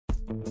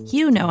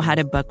You know how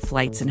to book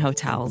flights and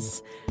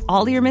hotels.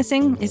 All you're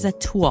missing is a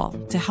tool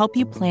to help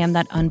you plan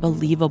that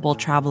unbelievable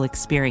travel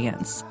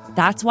experience.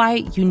 That's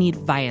why you need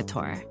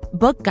Viator.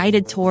 Book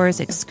guided tours,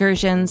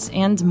 excursions,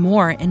 and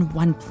more in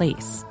one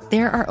place.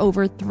 There are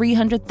over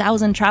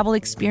 300,000 travel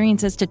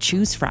experiences to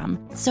choose from,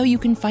 so you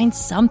can find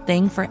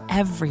something for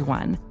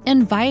everyone.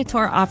 And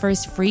Viator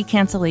offers free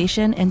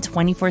cancellation and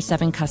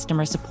 24/7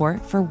 customer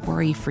support for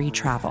worry-free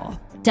travel.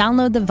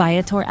 Download the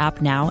Viator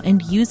app now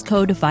and use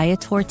code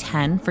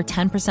Viator10 for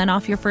 10%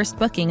 off your first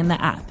booking in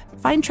the app.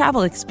 Find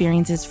travel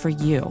experiences for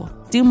you.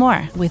 Do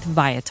more with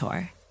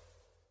Viator.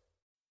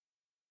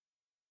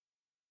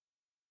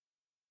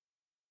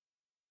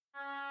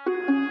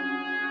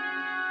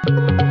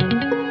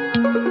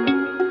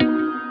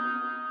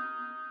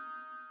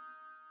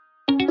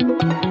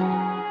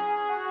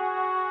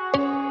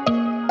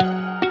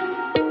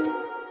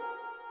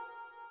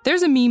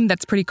 There's a meme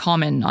that's pretty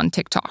common on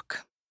TikTok.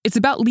 It's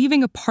about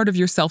leaving a part of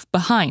yourself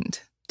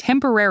behind,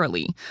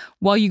 temporarily,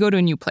 while you go to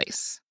a new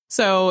place.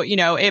 So,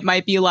 it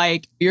might be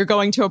like you're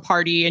going to a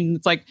party and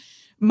it's like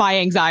my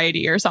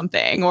anxiety or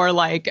something, or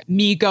like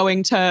me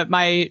going to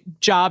my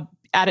job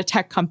at a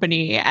tech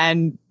company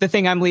and the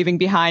thing I'm leaving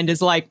behind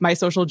is like my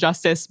social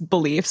justice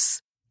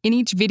beliefs. In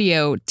each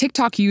video,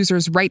 TikTok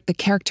users write the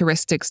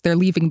characteristics they're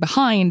leaving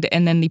behind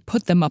and then they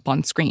put them up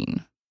on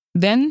screen.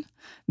 Then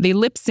they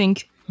lip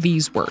sync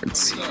these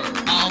words.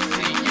 I'll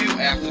see you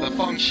after the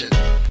function.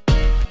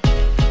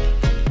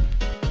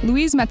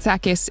 Louise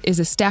Matsakis is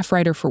a staff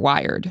writer for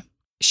Wired.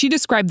 She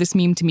described this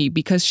meme to me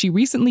because she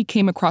recently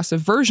came across a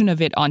version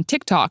of it on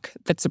TikTok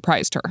that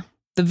surprised her.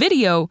 The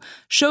video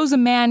shows a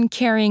man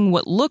carrying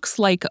what looks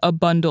like a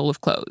bundle of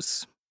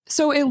clothes.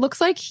 So it looks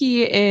like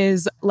he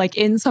is like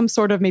in some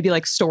sort of maybe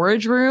like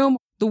storage room.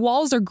 The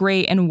walls are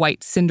gray and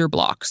white cinder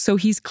blocks, so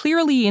he's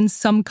clearly in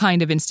some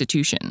kind of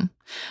institution.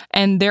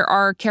 And there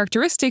are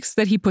characteristics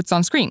that he puts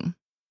on screen,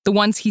 the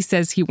ones he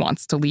says he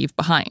wants to leave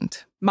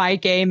behind. My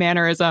gay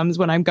mannerisms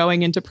when I'm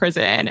going into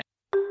prison.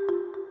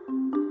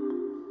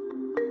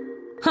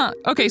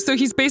 Okay, so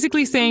he's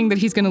basically saying that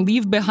he's going to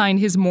leave behind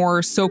his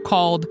more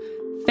so-called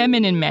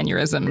feminine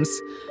mannerisms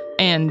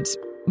and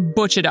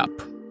butch it up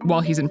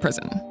while he's in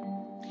prison.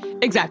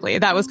 Exactly.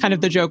 That was kind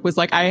of the joke, was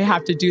like, I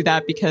have to do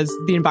that because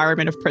the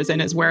environment of prison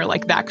is where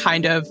like that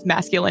kind of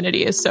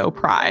masculinity is so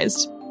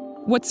prized.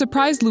 What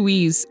surprised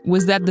Louise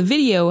was that the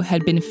video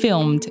had been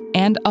filmed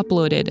and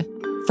uploaded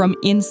from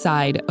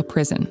inside a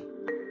prison.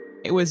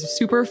 It was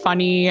super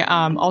funny,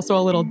 also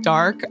a little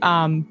dark,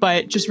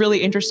 but just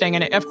really interesting.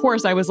 And of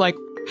course, I was like,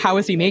 how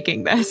is he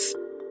making this?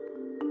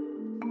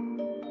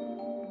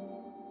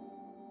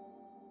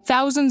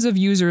 Thousands of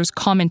users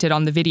commented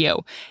on the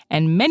video,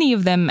 and many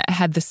of them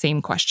had the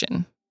same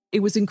question.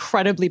 It was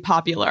incredibly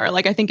popular.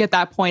 Like, I think at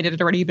that point, it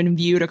had already been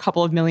viewed a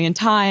couple of million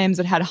times.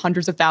 It had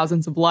hundreds of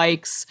thousands of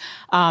likes.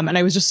 And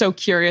I was just so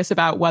curious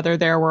about whether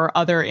there were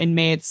other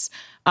inmates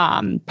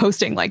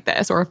posting like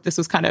this, or if this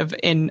was kind of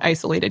an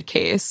isolated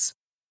case.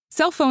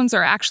 Cell phones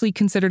are actually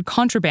considered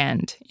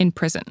contraband in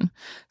prison.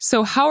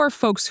 So how are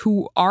folks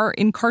who are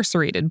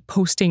incarcerated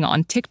posting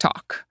on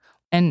TikTok?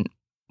 And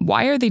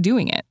why are they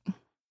doing it?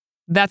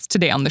 That's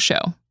today on the show.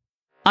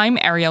 I'm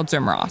Ariel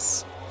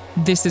Zumros.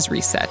 This is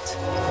Reset.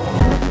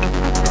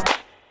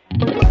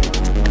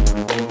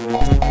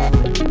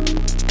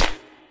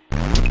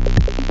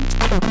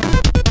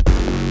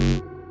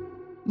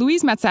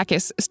 Louise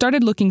Matsakis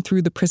started looking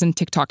through the prison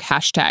TikTok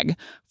hashtag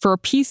for a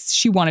piece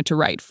she wanted to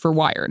write for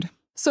Wired.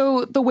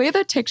 So the way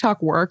that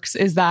TikTok works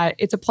is that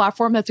it's a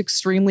platform that's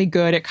extremely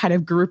good at kind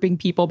of grouping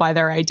people by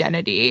their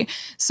identity.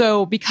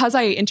 So because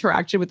I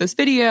interacted with this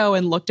video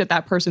and looked at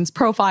that person's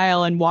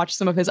profile and watched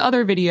some of his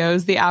other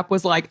videos, the app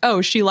was like,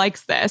 oh, she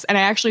likes this. And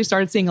I actually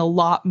started seeing a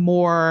lot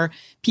more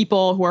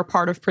people who are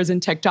part of prison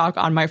TikTok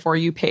on my For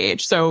You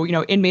page. So,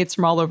 inmates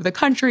from all over the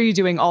country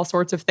doing all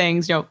sorts of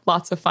things,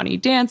 lots of funny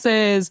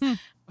dances.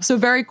 So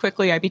very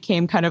quickly, I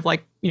became kind of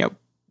like,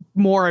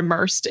 more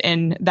immersed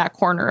in that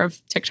corner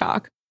of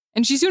TikTok.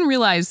 And she soon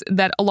realized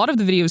that a lot of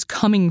the videos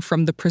coming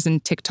from the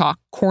prison TikTok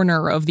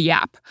corner of the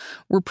app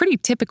were pretty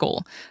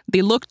typical.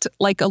 They looked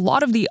like a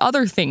lot of the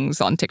other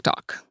things on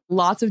TikTok.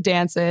 Lots of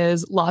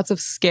dances, lots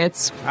of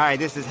skits. All right,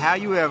 this is How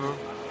You Ever,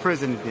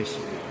 Prison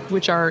Edition.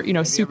 Which are,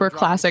 super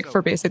classic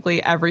for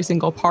basically every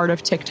single part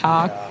of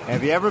TikTok.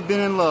 Have you ever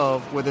been in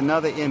love with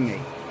another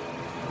inmate?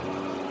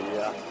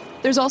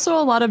 There's also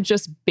a lot of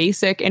just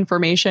basic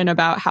information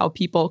about how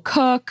people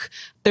cook.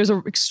 There's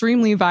an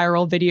extremely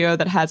viral video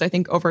that has, I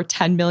think, over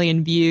 10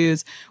 million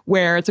views,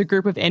 where it's a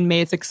group of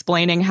inmates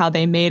explaining how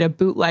they made a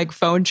bootleg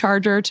phone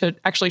charger to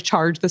actually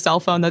charge the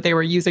cell phone that they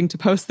were using to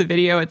post the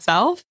video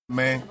itself.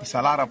 Man, it's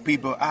a lot of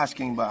people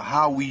asking about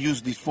how we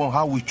use this phone,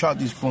 how we charge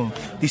this phone.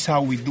 This is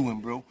how we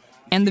doing, bro.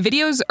 And the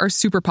videos are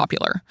super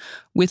popular,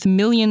 with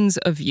millions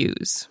of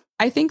views.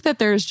 I think that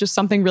there's just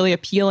something really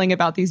appealing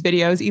about these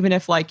videos, even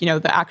if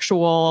the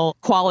actual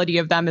quality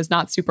of them is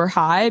not super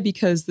high,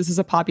 because this is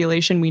a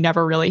population we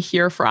never really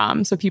hear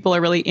from. So people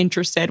are really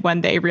interested when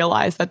they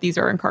realize that these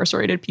are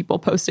incarcerated people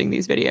posting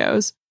these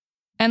videos.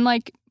 And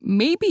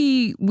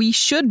maybe we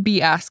should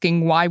be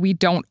asking why we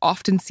don't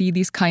often see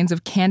these kinds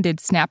of candid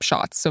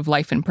snapshots of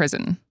life in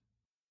prison.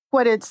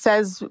 What it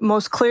says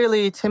most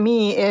clearly to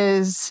me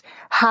is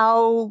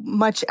how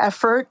much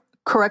effort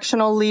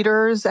correctional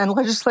leaders and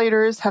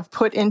legislators have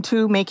put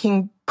into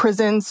making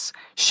prisons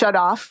shut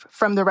off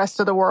from the rest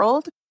of the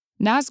world.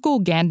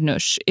 Nazgul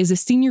Gandnush is a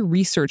senior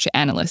research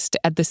analyst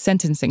at the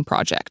Sentencing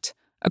Project,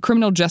 a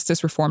criminal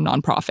justice reform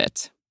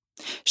nonprofit.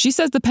 She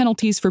says the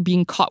penalties for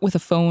being caught with a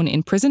phone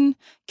in prison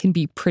can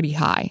be pretty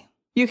high.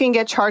 You can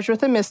get charged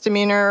with a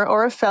misdemeanor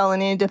or a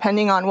felony,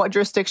 depending on what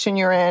jurisdiction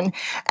you're in.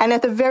 And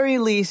at the very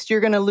least,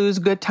 you're going to lose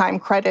good time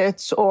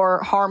credits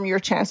or harm your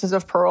chances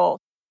of parole.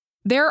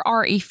 There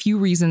are a few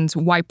reasons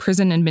why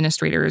prison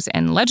administrators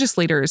and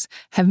legislators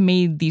have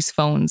made these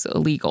phones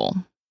illegal.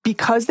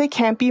 Because they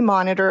can't be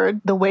monitored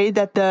the way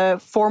that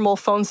the formal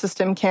phone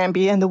system can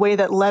be and the way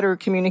that letter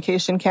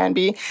communication can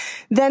be,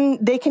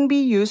 then they can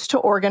be used to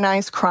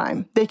organize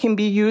crime. They can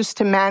be used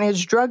to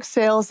manage drug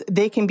sales.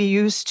 They can be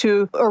used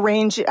to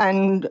arrange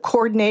and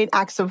coordinate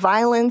acts of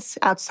violence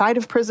outside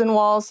of prison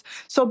walls.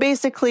 So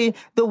basically,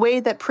 the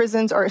way that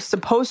prisons are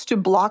supposed to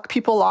block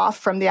people off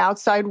from the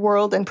outside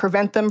world and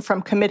prevent them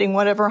from committing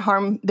whatever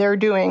harm they're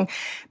doing,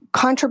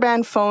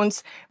 contraband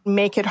phones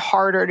make it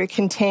harder to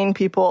contain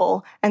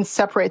people and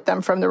separate them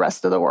from the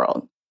rest of the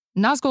world.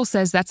 Nazgul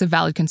says that's a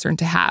valid concern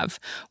to have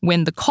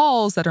when the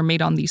calls that are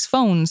made on these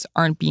phones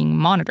aren't being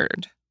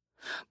monitored.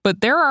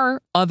 But there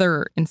are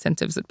other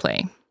incentives at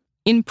play.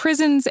 In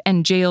prisons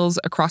and jails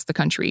across the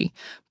country,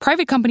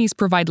 private companies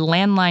provide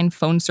landline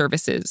phone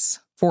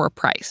services for a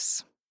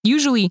price.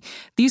 Usually,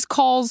 these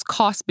calls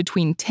cost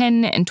between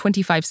 10 and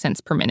 25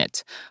 cents per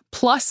minute,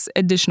 plus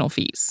additional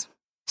fees.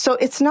 So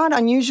it's not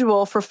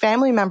unusual for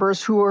family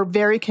members who are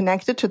very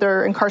connected to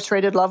their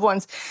incarcerated loved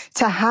ones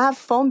to have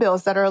phone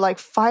bills that are like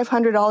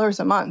 $500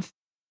 a month.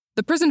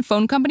 The prison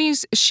phone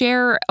companies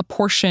share a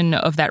portion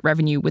of that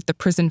revenue with the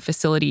prison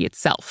facility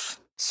itself.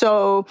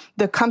 So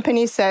the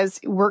company says,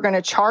 we're going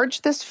to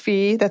charge this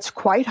fee that's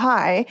quite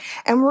high,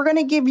 and we're going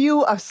to give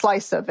you a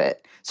slice of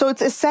it. So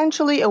it's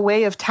essentially a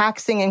way of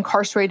taxing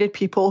incarcerated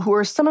people who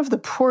are some of the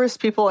poorest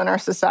people in our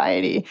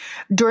society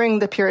during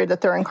the period that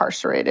they're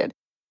incarcerated.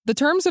 The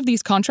terms of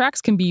these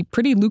contracts can be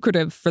pretty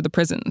lucrative for the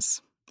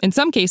prisons. In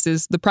some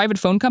cases, the private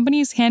phone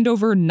companies hand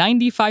over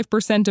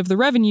 95% of the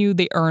revenue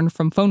they earn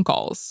from phone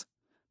calls.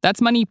 That's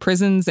money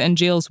prisons and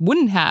jails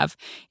wouldn't have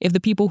if the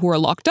people who are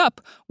locked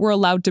up were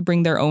allowed to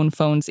bring their own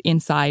phones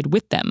inside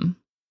with them.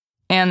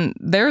 And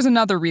there's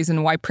another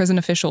reason why prison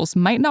officials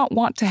might not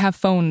want to have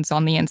phones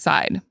on the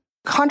inside.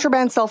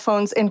 Contraband cell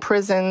phones in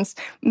prisons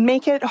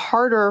make it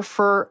harder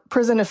for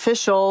prison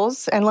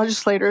officials and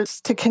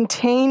legislators to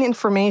contain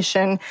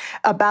information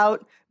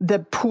about the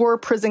poor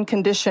prison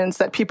conditions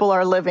that people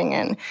are living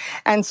in.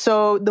 And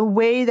so the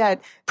way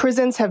that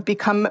prisons have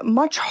become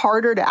much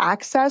harder to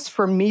access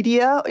for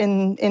media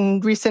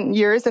in recent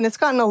years, and it's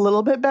gotten a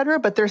little bit better,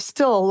 but there's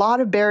still a lot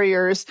of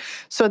barriers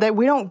so that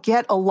we don't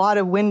get a lot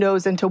of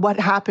windows into what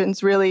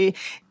happens really.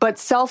 But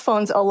cell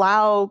phones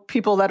allow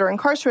people that are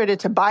incarcerated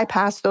to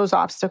bypass those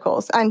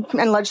obstacles. And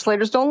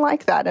legislators don't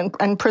like that,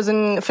 and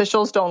prison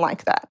officials don't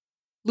like that.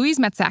 Louise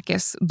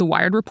Matsakis, the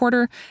Wired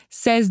reporter,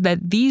 says that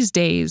these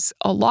days,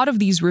 a lot of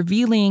these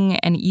revealing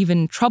and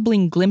even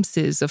troubling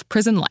glimpses of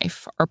prison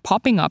life are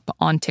popping up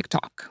on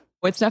TikTok.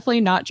 It's definitely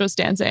not just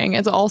dancing.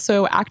 It's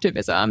also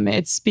activism.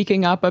 It's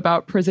speaking up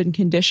about prison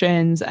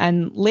conditions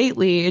and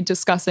lately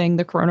discussing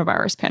the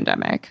coronavirus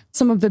pandemic.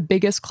 Some of the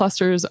biggest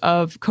clusters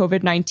of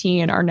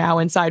COVID-19 are now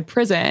inside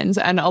prisons,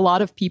 and a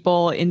lot of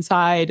people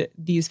inside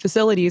these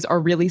facilities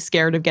are really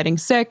scared of getting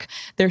sick.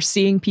 They're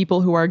seeing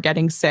people who are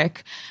getting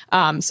sick.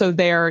 So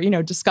they're,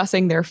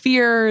 discussing their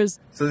fears.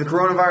 So the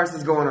coronavirus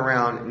is going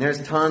around, and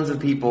there's tons of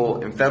people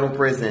in federal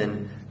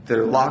prison that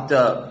are locked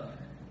up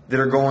that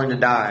are going to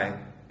die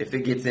if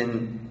it gets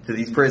into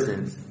these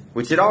prisons,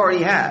 which it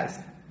already has.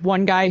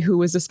 One guy who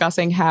was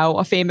discussing how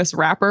a famous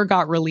rapper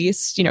got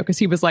released, because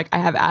he was like, I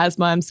have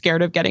asthma, I'm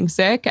scared of getting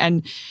sick.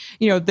 And,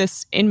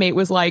 this inmate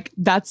was like,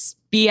 that's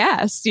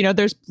BS.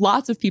 There's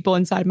lots of people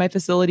inside my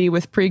facility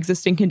with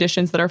pre-existing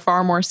conditions that are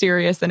far more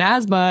serious than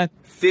asthma.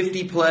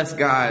 50 plus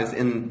guys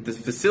in the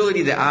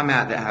facility that I'm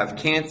at that have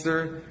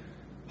cancer,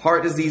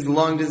 heart disease,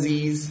 lung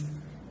disease,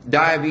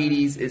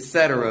 diabetes,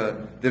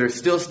 etc., that are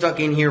still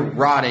stuck in here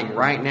rotting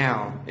right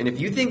now. And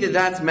if you think that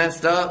that's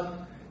messed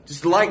up,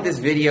 just like this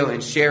video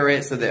and share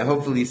it so that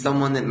hopefully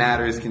someone that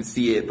matters can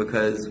see it,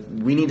 because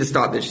we need to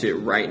stop this shit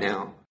right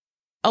now.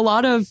 A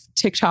lot of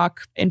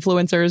TikTok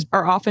influencers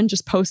are often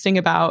just posting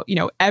about,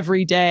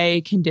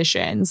 everyday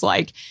conditions.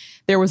 Like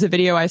there was a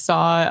video I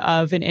saw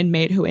of an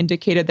inmate who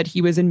indicated that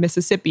he was in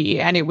Mississippi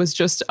and it was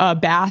just a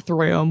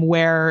bathroom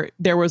where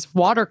there was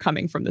water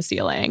coming from the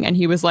ceiling. And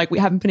he was like, we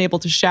haven't been able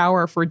to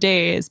shower for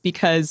days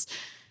because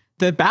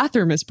the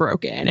bathroom is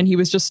broken. And he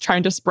was just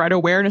trying to spread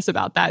awareness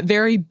about that.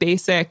 Very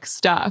basic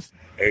stuff.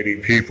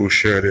 80 people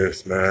share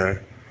this, man.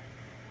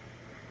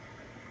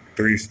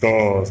 3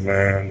 stars,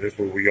 man. This is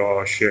what we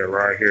all share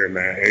right here,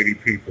 man. 80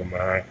 people,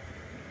 man.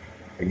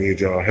 We need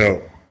y'all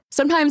help.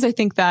 Sometimes I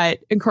think that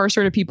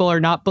incarcerated people are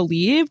not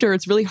believed, or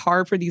it's really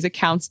hard for these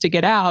accounts to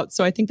get out.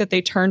 So I think that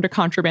they turn to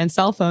contraband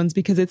cell phones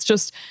because it's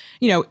just,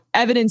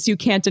 evidence you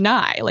can't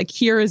deny. Like,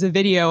 here is a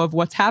video of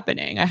what's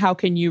happening. How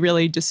can you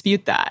really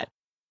dispute that?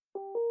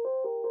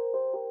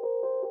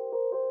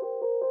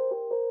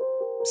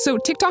 So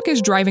TikTok is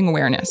driving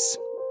awareness.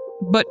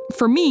 But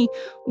for me,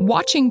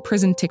 watching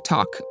prison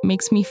TikTok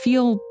makes me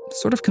feel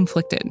sort of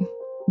conflicted.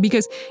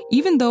 Because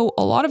even though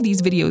a lot of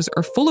these videos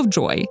are full of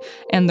joy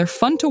and they're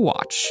fun to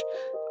watch,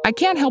 I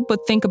can't help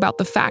but think about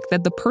the fact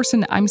that the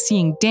person I'm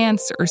seeing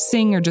dance or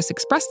sing or just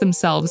express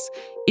themselves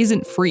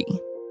isn't free.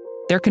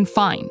 They're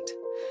confined.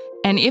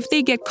 And if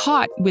they get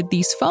caught with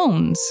these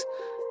phones,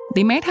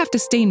 they might have to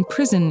stay in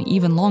prison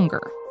even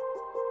longer.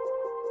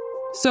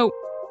 So,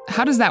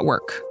 how does that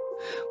work?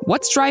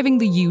 What's driving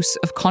the use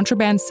of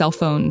contraband cell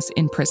phones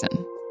in prison?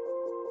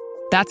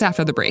 That's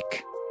after the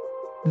break.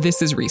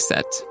 This is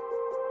Reset.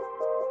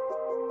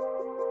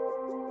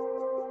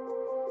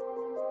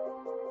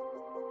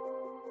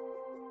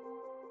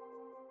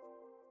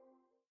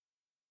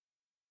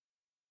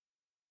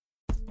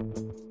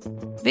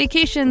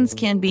 Vacations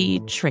can be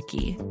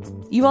tricky.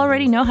 You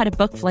already know how to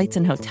book flights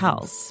and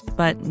hotels,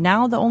 but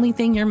now the only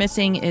thing you're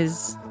missing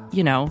is,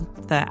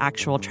 the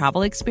actual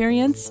travel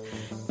experience.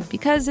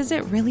 Because is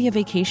it really a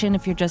vacation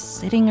if you're just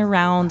sitting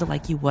around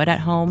like you would at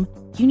home?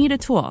 You need a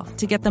tool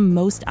to get the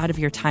most out of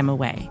your time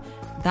away.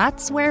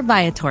 That's where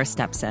Viator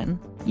steps in.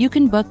 You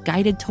can book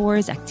guided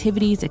tours,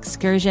 activities,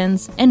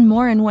 excursions, and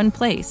more in one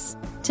place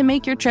to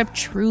make your trip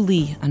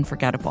truly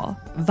unforgettable.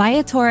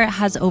 Viator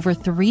has over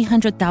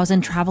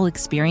 300,000 travel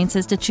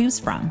experiences to choose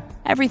from.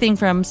 Everything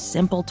from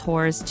simple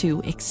tours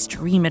to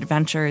extreme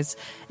adventures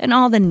and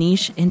all the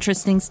niche,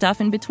 interesting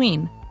stuff in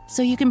between.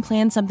 So you can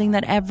plan something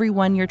that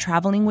everyone you're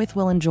traveling with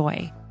will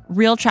enjoy.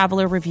 Real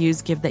traveler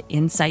reviews give the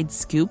inside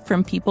scoop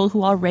from people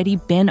who already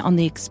been on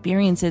the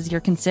experiences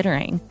you're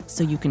considering,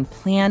 so you can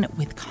plan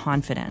with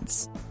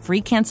confidence. Free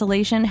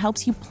cancellation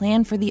helps you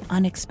plan for the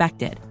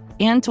unexpected.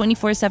 And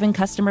 24/7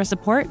 customer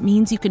support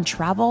means you can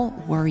travel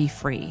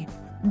worry-free.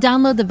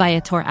 Download the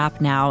Viator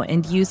app now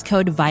and use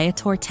code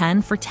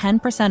Viator10 for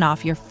 10%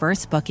 off your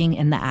first booking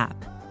in the app.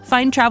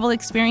 Find travel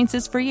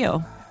experiences for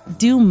you.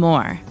 Do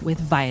more with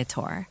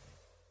Viator.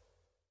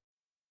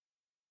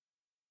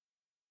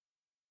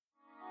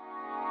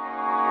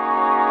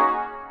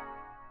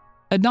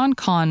 Adnan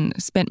Khan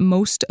spent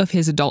most of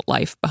his adult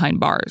life behind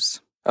bars.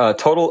 A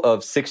total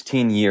of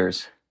 16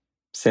 years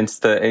since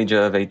the age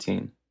of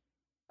 18.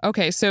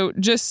 Okay, so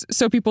just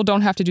so people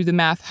don't have to do the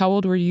math, how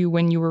old were you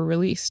when you were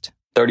released?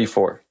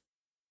 34.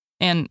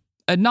 And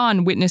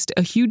Adnan witnessed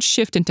a huge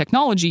shift in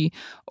technology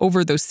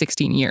over those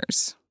 16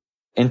 years.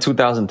 In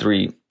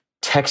 2003,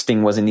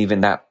 texting wasn't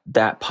even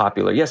that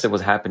popular. Yes, it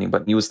was happening,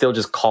 but you would still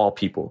just call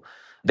people.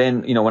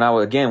 Then, when I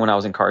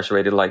was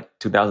incarcerated, like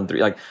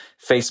 2003, like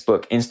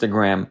Facebook,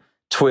 Instagram,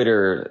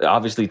 Twitter,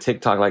 obviously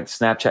TikTok, like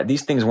Snapchat,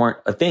 these things weren't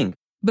a thing.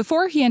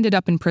 Before he ended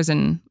up in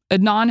prison,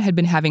 Adnan had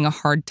been having a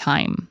hard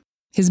time.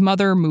 His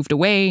mother moved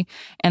away,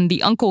 and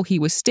the uncle he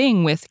was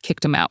staying with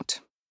kicked him out.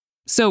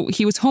 So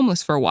he was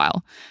homeless for a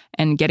while,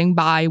 and getting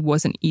by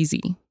wasn't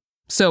easy.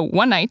 So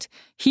one night,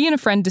 he and a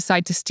friend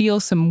decide to steal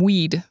some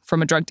weed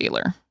from a drug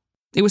dealer.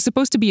 It was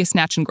supposed to be a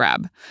snatch and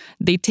grab.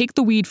 They take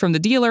the weed from the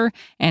dealer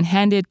and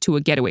hand it to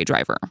a getaway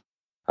driver.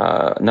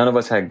 None of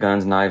us had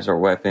guns, knives, or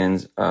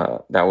weapons.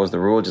 That was the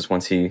rule. Just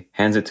once he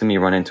hands it to me,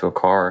 run into a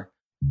car.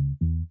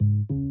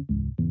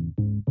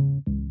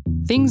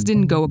 Things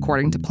didn't go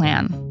according to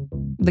plan.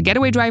 The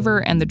getaway driver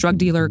and the drug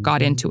dealer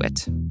got into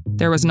it.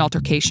 There was an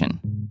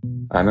altercation.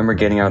 I remember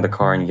getting out of the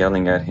car and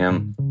yelling at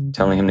him,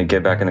 telling him to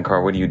get back in the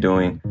car. What are you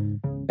doing?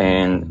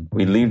 And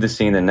we leave the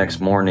scene the next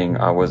morning.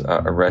 I was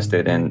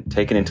arrested and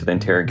taken into the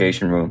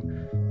interrogation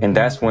room. And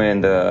that's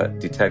when the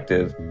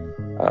detective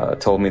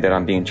told me that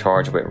I'm being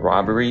charged with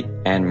robbery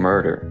and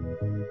murder.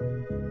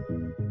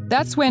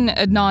 That's when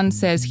Adnan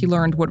says he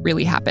learned what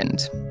really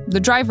happened. The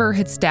driver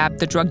had stabbed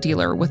the drug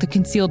dealer with a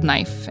concealed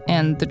knife,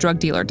 and the drug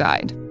dealer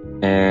died.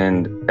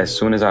 And as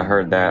soon as I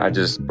heard that, I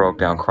just broke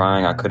down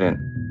crying. I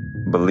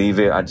couldn't believe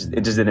it.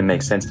 It just didn't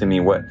make sense to me.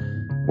 What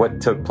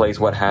took place,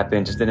 what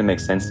happened, just didn't make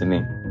sense to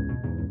me.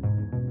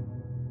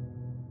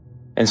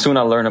 And soon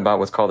I learned about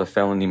what's called the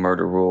felony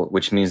murder rule,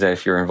 which means that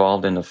if you're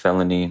involved in a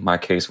felony, my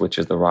case, which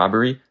is the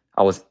robbery,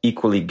 I was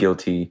equally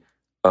guilty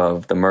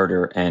of the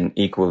murder and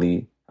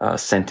equally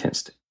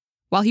sentenced.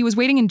 While he was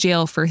waiting in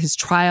jail for his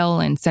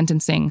trial and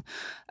sentencing,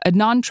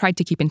 Adnan tried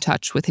to keep in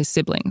touch with his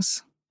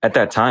siblings. At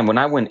that time, when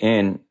I went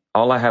in,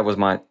 all I had was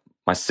my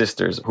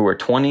sisters, who were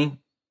 20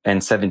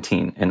 and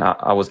 17, and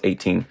I was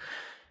 18.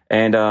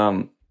 And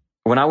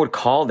when I would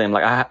call them,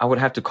 like I would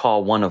have to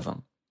call one of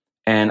them.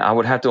 And I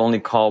would have to only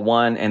call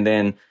one and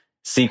then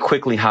see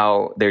quickly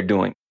how they're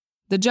doing.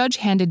 The judge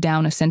handed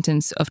down a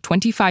sentence of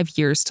 25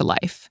 years to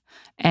life,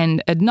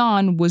 and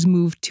Adnan was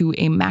moved to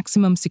a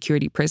maximum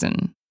security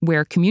prison,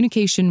 where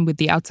communication with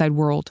the outside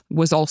world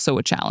was also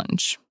a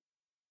challenge.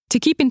 To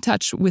keep in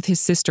touch with his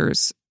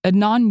sisters,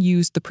 Adnan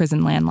used the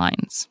prison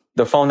landlines.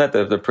 The phone that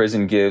the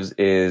prison gives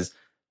is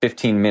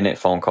 15-minute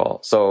phone call.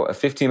 So a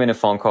 15-minute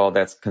phone call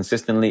that's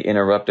consistently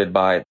interrupted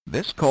by...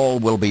 This call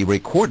will be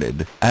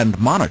recorded and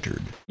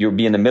monitored. You'll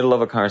be in the middle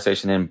of a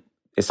conversation and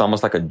it's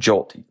almost like a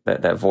jolt.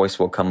 That voice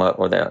will come up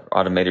or that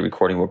automated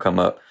recording will come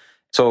up.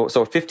 So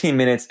 15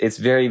 minutes, it's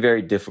very,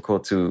 very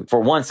difficult to, for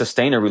one,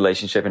 sustain a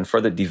relationship and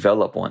further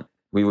develop one.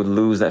 We would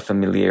lose that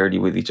familiarity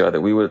with each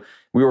other. We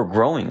were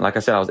growing. Like I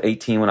said, I was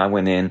 18 when I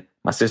went in.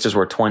 My sisters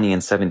were 20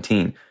 and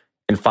 17.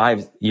 And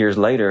 5 years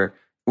later,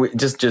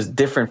 just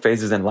different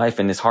phases in life,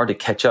 and it's hard to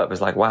catch up.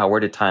 It's like, wow, where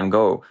did time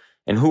go?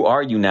 And who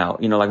are you now?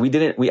 You know, like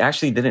we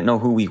actually didn't know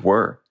who we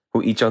were,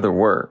 who each other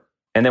were.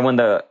 And then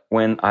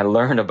when I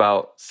learned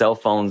about cell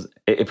phones,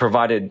 it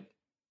provided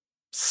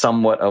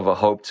somewhat of a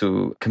hope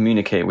to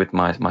communicate with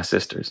my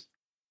sisters.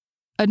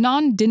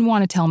 Adnan didn't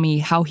want to tell me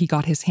how he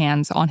got his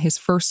hands on his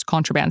first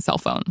contraband cell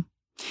phone.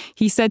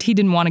 He said he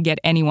didn't want to get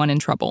anyone in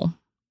trouble,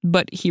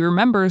 but he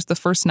remembers the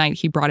first night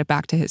he brought it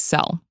back to his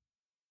cell.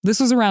 This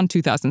was around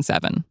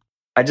 2007.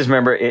 I just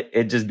remember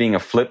it just being a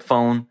flip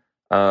phone.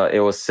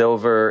 It was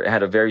silver. It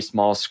had a very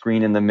small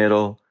screen in the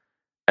middle.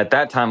 At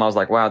that time, I was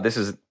like, wow, this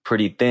is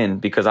pretty thin,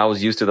 because I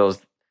was used to those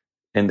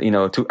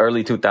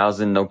early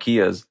 2000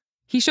 Nokias.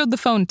 He showed the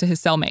phone to his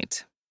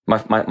cellmate. My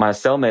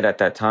cellmate at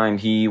that time,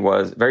 he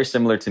was very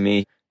similar to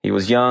me. He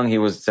was young. He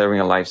was serving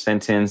a life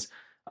sentence.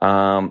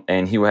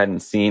 And he hadn't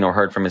seen or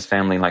heard from his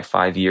family in like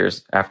 5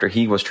 years after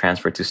he was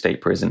transferred to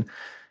state prison.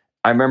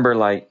 I remember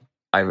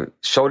I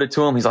showed it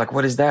to him. He's like,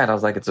 what is that? I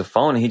was like, it's a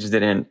phone. And he just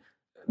didn't,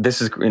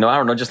 this is, I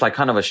don't know, just like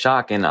kind of a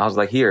shock. And I was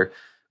like, here,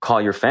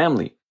 call your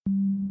family.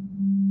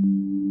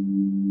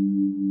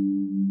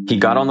 He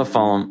got on the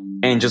phone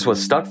and just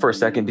was stuck for a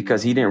second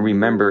because he didn't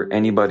remember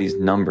anybody's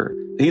number.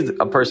 He's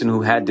a person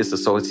who had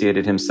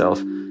disassociated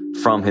himself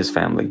from his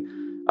family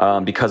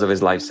because of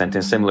his life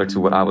sentence, similar to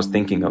what I was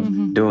thinking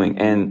of doing.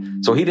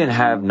 And so he didn't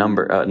have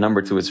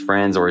number to his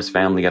friends or his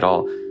family at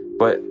all.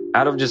 But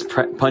out of just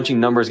punching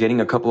numbers,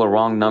 getting a couple of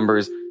wrong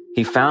numbers,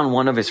 he found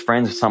one of his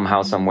friends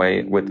somehow, some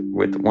way with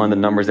one of the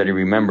numbers that he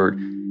remembered.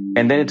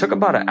 And then it took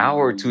about an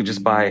hour or two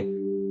just by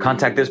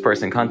contact this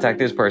person,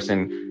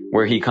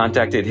 where he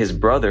contacted his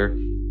brother,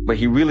 but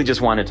he really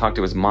just wanted to talk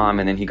to his mom.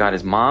 And then he got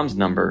his mom's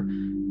number.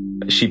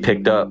 She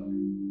picked up.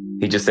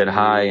 He just said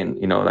hi. And,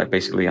 like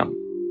basically,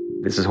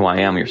 this is who I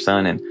am, your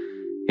son. And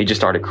he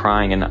just started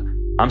crying. And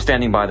I'm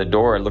standing by the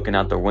door looking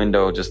out the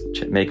window, just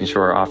making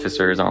sure our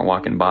officers aren't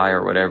walking by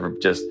or whatever,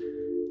 just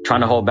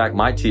trying to hold back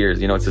my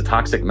tears. It's a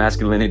toxic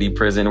masculinity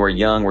prison. We're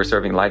young. We're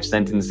serving life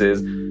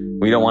sentences.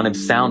 We don't want to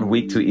sound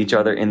weak to each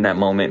other in that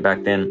moment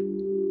back then.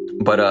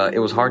 But it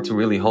was hard to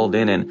really hold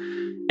in. And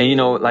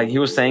like he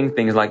was saying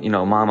things like,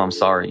 Mom, I'm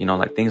sorry,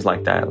 like things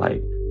like that.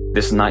 Like,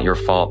 this is not your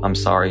fault. I'm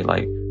sorry.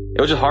 Like, it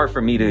was just hard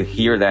for me to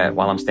hear that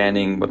while I'm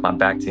standing with my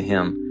back to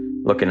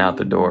him, looking out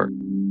the door.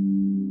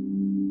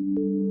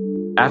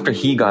 After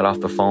he got off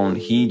the phone,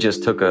 he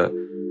just took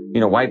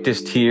wiped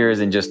his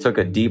tears and just took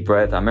a deep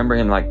breath. I remember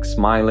him like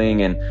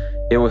smiling, and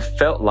it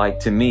felt like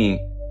to me,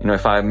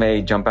 if I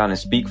may jump out and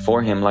speak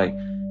for him, like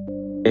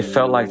it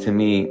felt like to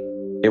me,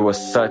 it was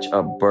such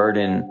a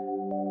burden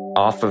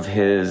off of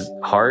his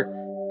heart,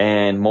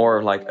 and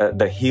more like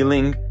the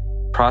healing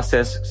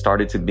process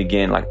started to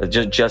begin, like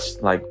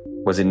just like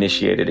was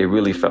initiated. It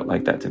really felt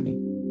like that to me.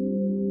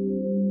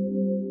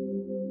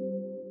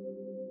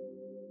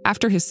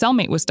 After his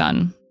cellmate was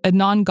done,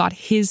 Adnan got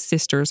his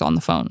sisters on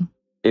the phone.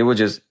 It was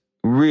just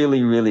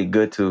really, really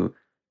good to,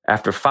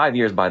 after 5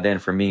 years by then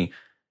for me,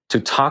 to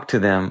talk to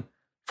them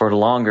for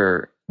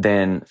longer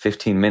than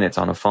 15 minutes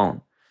on a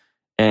phone.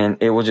 And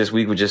it was just,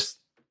 we were just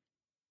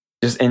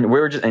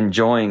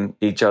enjoying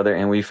each other,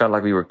 and we felt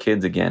like we were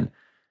kids again.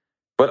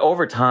 But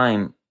over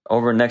time,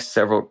 over the next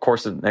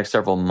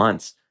several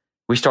months,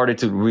 we started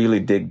to really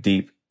dig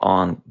deep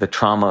on the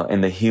trauma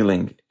and the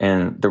healing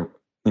and the,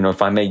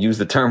 if I may use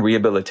the term,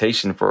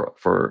 rehabilitation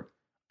for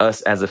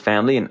us as a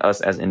family and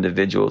us as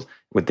individuals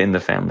within the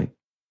family.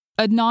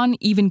 Adnan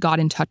even got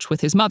in touch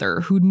with his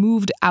mother, who'd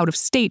moved out of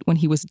state when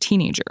he was a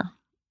teenager.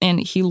 And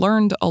he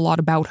learned a lot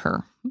about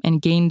her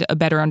and gained a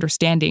better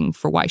understanding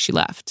for why she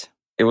left.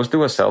 It was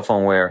through a cell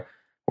phone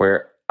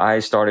where I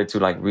started to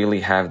like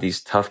really have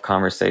these tough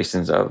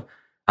conversations of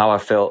how I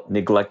felt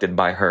neglected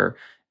by her.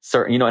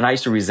 So, and I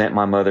used to resent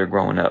my mother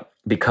growing up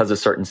because of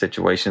certain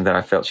situations that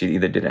I felt she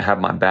either didn't have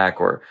my back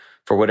or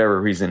for whatever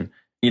reason,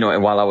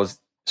 and while I was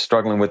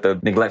struggling with the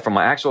neglect from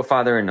my actual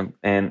father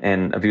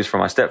and abuse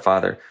from my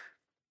stepfather.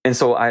 And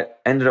so I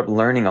ended up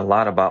learning a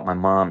lot about my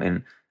mom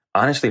and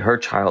honestly her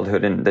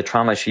childhood and the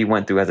trauma she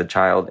went through as a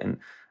child, and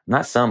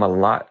a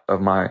lot of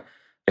my,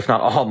 if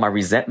not all of my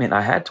resentment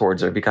I had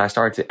towards her, because I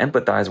started to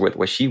empathize with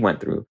what she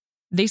went through.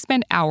 They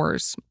spent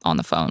hours on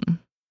the phone.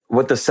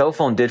 What the cell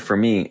phone did for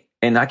me,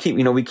 and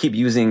we keep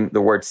using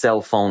the word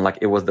cell phone like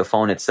it was the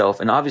phone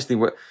itself. And obviously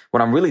what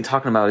I'm really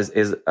talking about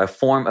is a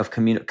form of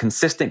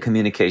consistent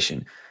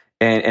communication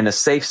and a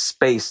safe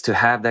space to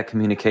have that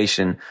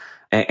communication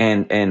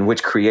and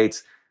which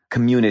creates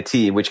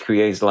community, which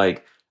creates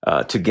like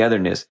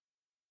togetherness.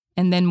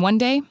 And then one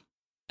day,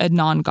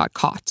 Adnan got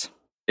caught.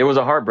 It was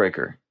a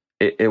heartbreaker.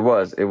 It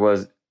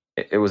was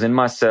It was in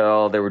my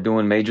cell. They were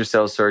doing major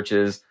cell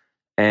searches,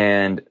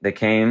 and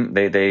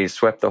they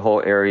swept the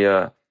whole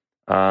area.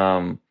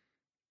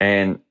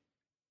 And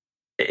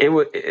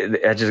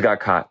I just got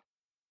caught.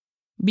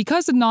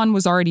 Because Adnan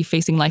was already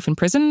facing life in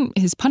prison,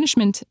 his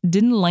punishment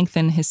didn't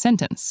lengthen his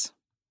sentence.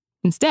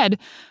 Instead,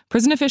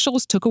 prison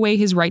officials took away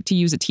his right to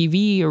use a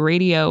TV or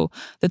radio,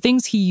 the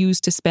things he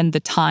used to spend the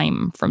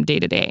time from day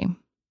to day.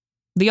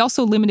 They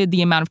also limited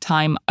the amount of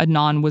time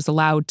Adnan was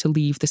allowed to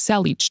leave the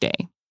cell each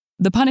day.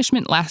 The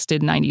punishment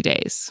lasted 90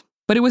 days.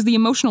 But it was the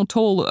emotional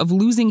toll of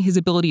losing his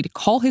ability to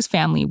call his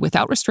family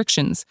without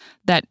restrictions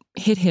that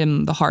hit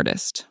him the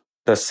hardest.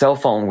 The cell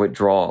phone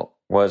withdrawal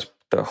was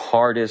the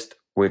hardest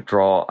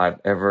withdrawal I've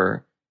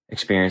ever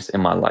experienced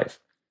in my life,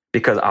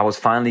 because I was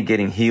finally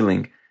getting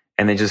healing,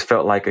 and it just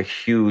felt like a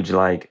huge, and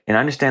I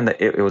understand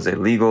that it was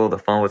illegal, the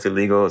phone was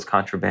illegal, it was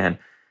contraband,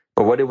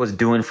 but what it was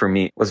doing for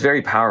me was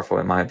very powerful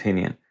in my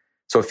opinion.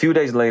 So a few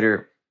days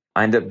later,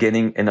 I ended up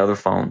getting another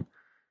phone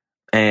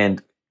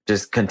and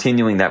just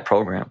continuing that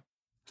program.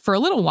 For a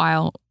little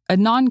while,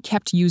 Adnan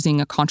kept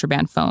using a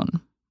contraband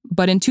phone.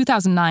 But in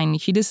 2009,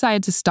 he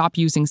decided to stop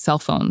using cell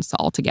phones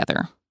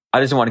altogether. I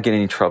didn't want to get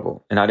in any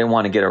trouble, and I didn't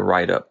want to get a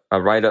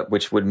write-up,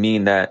 which would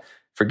mean that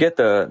forget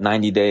the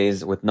 90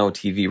 days with no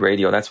TV,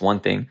 radio, that's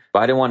one thing. But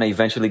I didn't want to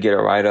eventually get a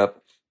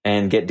write-up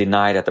and get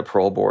denied at the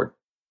parole board.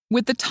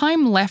 With the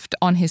time left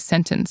on his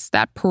sentence,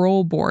 that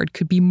parole board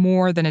could be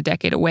more than a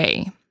decade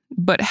away.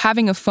 But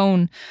having a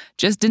phone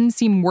just didn't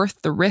seem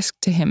worth the risk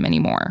to him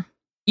anymore.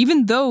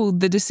 Even though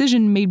the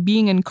decision made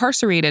being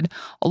incarcerated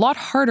a lot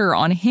harder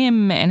on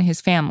him and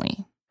his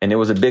family. And it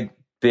was a big,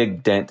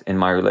 big dent in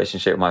my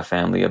relationship with my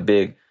family.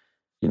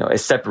 It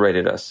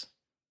separated us.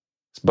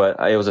 But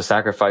it was a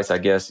sacrifice, I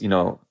guess,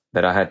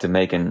 that I had to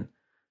make. And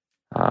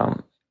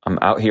I'm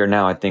out here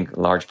now, I think,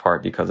 large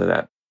part because of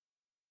that.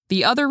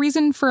 The other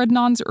reason for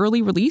Adnan's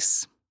early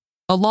release?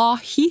 A law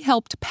he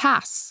helped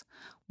pass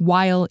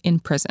while in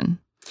prison.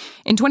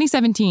 In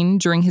 2017,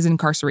 during his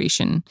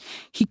incarceration,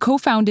 he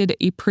co-founded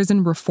a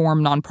prison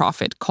reform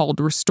nonprofit called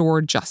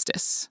Restore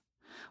Justice.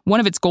 One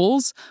of its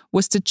goals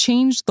was to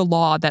change the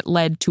law that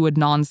led to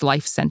Adnan's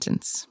life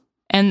sentence.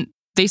 And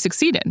they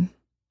succeeded.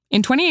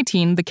 In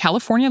 2018, the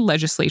California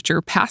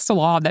legislature passed a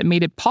law that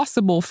made it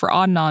possible for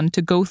Adnan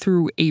to go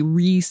through a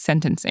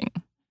resentencing.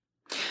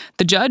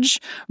 The judge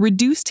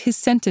reduced his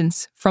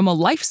sentence from a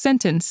life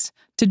sentence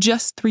to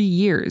just 3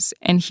 years,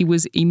 and he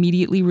was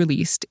immediately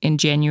released in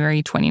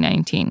January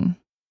 2019.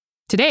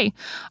 Today,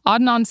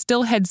 Adnan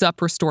still heads up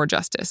Restore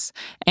Justice,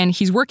 and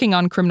he's working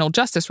on criminal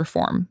justice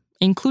reform,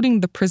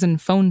 including the prison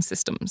phone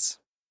systems.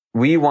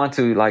 We want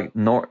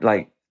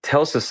to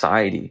tell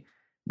society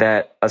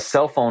that a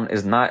cell phone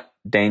is not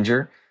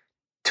danger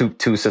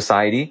to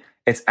society.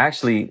 It's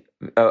actually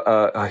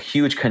a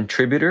huge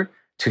contributor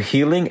to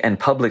healing and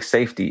public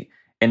safety.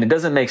 And it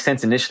doesn't make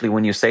sense initially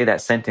when you say that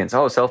sentence,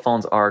 cell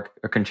phones are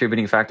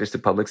contributing factors to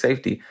public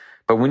safety.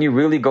 But when you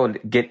really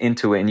get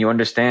into it and you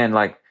understand,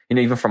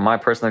 even from my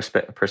personal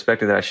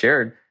perspective that I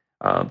shared,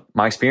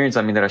 my experience,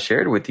 that I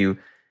shared with you,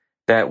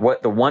 that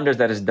what the wonders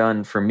that has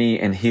done for me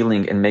in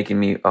healing and making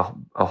me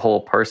a whole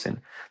person.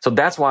 So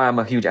that's why I'm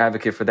a huge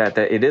advocate for that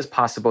it is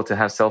possible to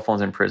have cell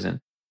phones in prison.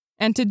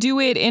 And to do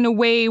it in a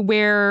way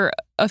where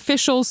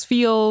officials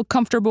feel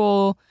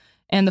comfortable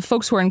and the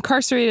folks who are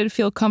incarcerated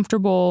feel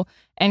comfortable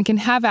and can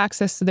have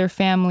access to their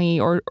family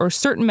or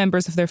certain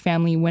members of their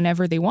family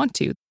whenever they want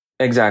to.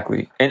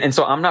 Exactly. And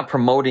so I'm not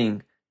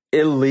promoting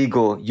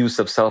illegal use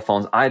of cell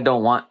phones. I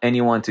don't want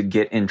anyone to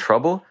get in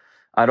trouble.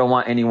 I don't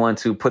want anyone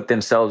to put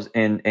themselves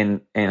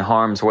in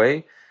harm's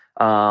way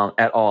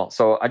at all.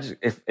 So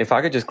if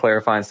I could just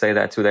clarify and say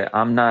that too, that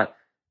I'm not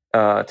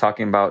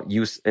talking about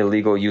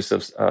illegal use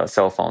of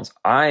cell phones.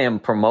 I am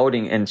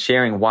promoting and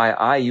sharing why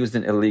I used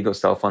an illegal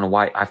cell phone and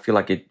why I feel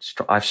like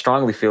I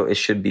strongly feel it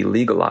should be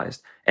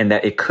legalized and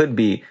that it could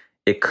be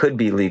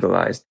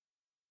legalized.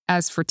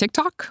 As for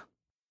TikTok,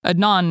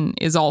 Adnan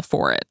is all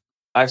for it.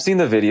 I've seen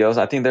the videos.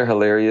 I think they're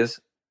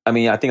hilarious. I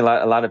think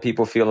a lot of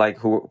people feel like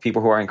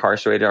people who are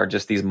incarcerated are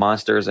just these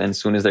monsters, and as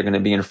soon as they're going to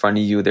be in front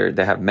of you,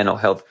 they have mental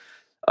health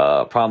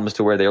problems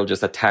to where they'll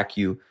just attack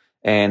you,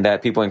 and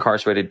that people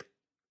incarcerated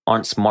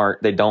aren't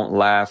smart. They don't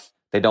laugh.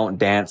 They don't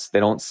dance.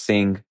 They don't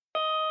sing.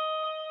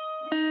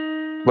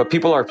 But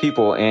people are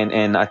people,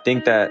 and I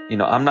think that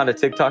I'm not a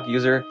TikTok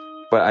user,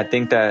 but I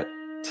think that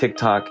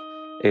TikTok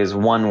is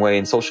one way,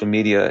 and social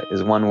media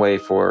is one way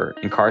for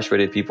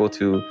incarcerated people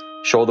to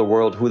show the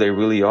world who they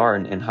really are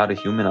and how to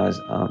humanize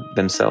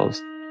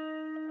themselves.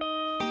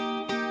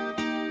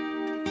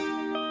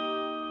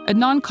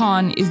 Adnan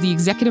Khan is the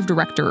executive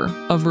director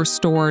of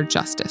Restore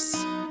Justice.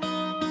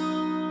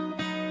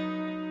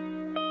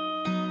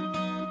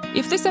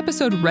 If this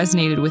episode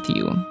resonated with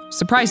you,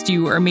 surprised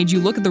you, or made you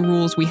look at the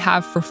rules we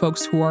have for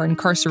folks who are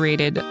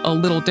incarcerated a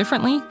little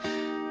differently,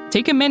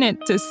 take a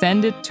minute to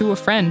send it to a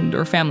friend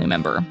or family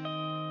member.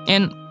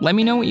 And let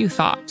me know what you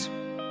thought.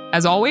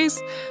 As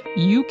always,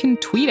 you can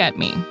tweet at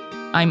me.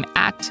 I'm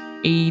at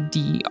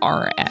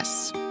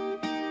ADRS.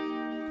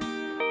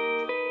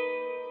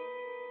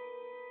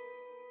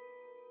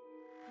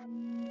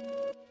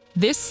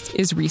 This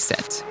is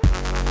Reset.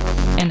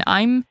 And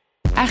I'm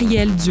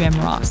Ariel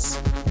Duhem-Ross.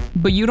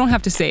 But you don't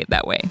have to say it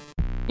that way.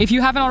 If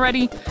you haven't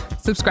already,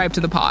 subscribe to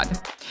the pod.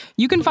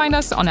 You can find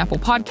us on Apple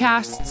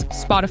Podcasts,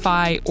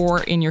 Spotify,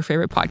 or in your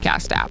favorite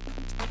podcast app.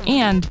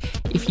 And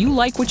if you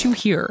like what you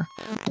hear,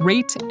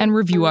 rate and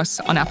review us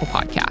on Apple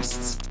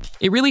Podcasts.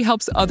 It really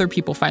helps other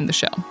people find the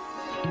show.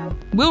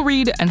 Will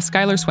Reed and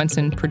Skylar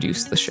Swenson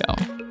produce the show.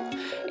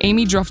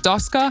 Amy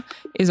Drofdowska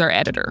is our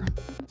editor.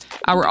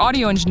 Our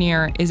audio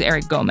engineer is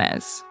Eric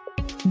Gomez.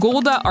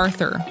 Golda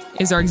Arthur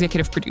is our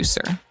executive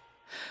producer.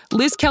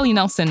 Liz Kelly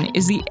Nelson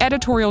is the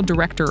editorial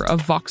director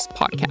of Vox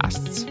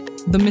Podcasts.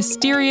 The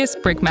mysterious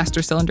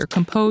Breakmaster Cylinder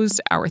composed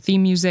our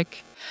theme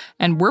music,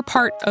 and we're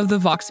part of the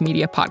Vox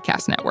Media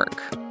Podcast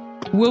Network.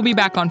 We'll be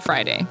back on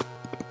Friday.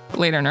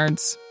 Later,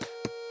 nerds.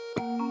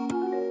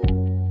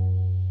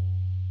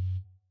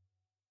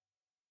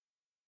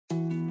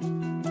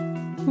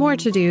 More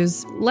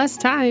to-dos, less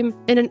time,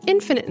 and an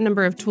infinite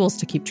number of tools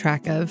to keep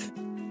track of.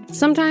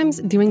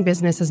 Sometimes doing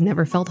business has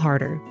never felt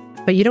harder,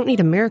 but you don't need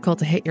a miracle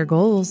to hit your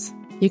goals.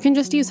 You can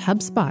just use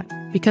HubSpot,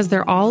 because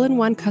their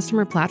all-in-one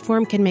customer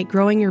platform can make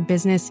growing your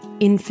business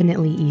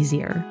infinitely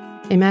easier.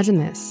 Imagine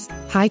this: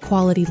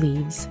 high-quality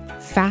leads,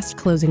 fast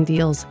closing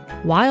deals,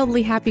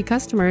 wildly happy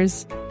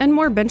customers, and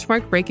more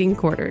benchmark-breaking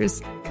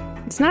quarters.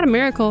 It's not a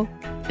miracle,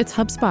 it's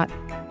HubSpot.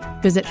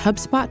 Visit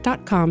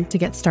HubSpot.com to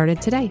get started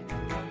today.